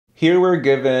Here we're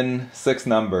given 6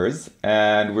 numbers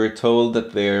and we're told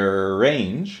that their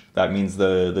range, that means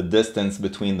the distance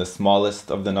between the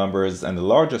smallest of the numbers and the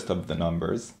largest of the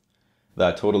numbers,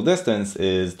 that total distance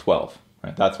is 12.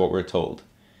 Right? That's what we're told.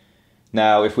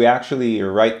 Now, if we actually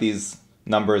write these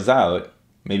numbers out,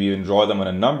 maybe even draw them on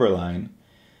a number line,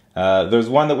 there's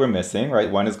one that we're missing,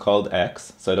 right? One is called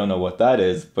x, so I don't know what that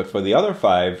is, but for the other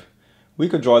 5, we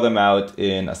could draw them out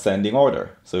in ascending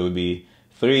order. So it would be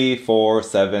 3, 4,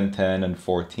 7, 10, and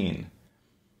 14.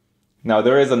 Now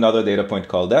there is another data point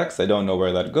called x. I don't know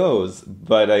where that goes,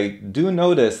 but I do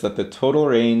notice that the total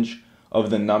range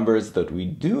of the numbers that we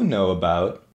do know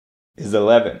about is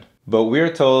 11. But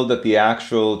we're told that the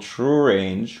actual true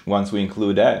range, once we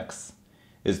include x,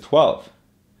 is 12.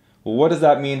 Well, what does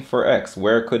that mean for x?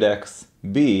 Where could x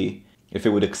be if it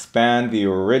would expand the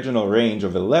original range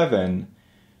of 11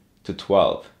 to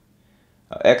 12?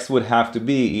 X would have to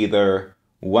be either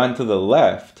 1 to the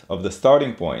left of the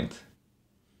starting point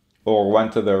or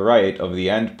 1 to the right of the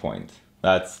end point.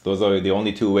 Those are the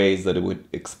only 2 ways that it would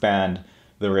expand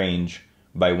the range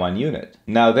by 1 unit.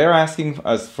 Now they're asking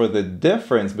us for the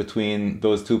difference between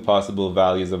those 2 possible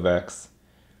values of x.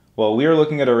 Well, we are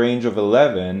looking at a range of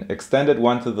 11, extended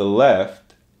 1 to the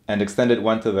left and extended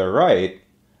 1 to the right.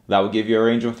 That would give you a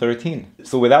range of 13.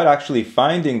 So without actually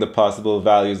finding the possible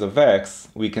values of x,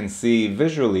 we can see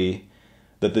visually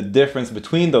that the difference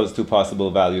between those 2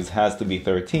 possible values has to be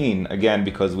 13. Again,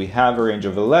 because we have a range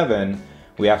of 11,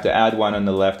 we have to add 1 on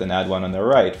the left and add 1 on the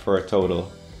right for a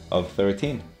total of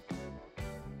 13.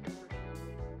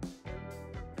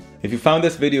 If you found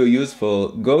this video useful,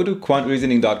 go to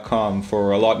quantreasoning.com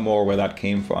for a lot more where that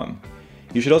came from.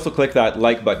 You should also click that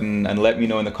like button and let me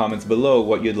know in the comments below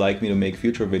what you'd like me to make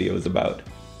future videos about.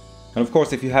 And of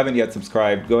course, if you haven't yet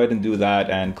subscribed, go ahead and do that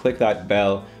and click that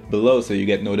bell below so you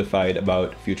get notified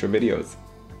about future videos.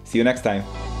 See you next time.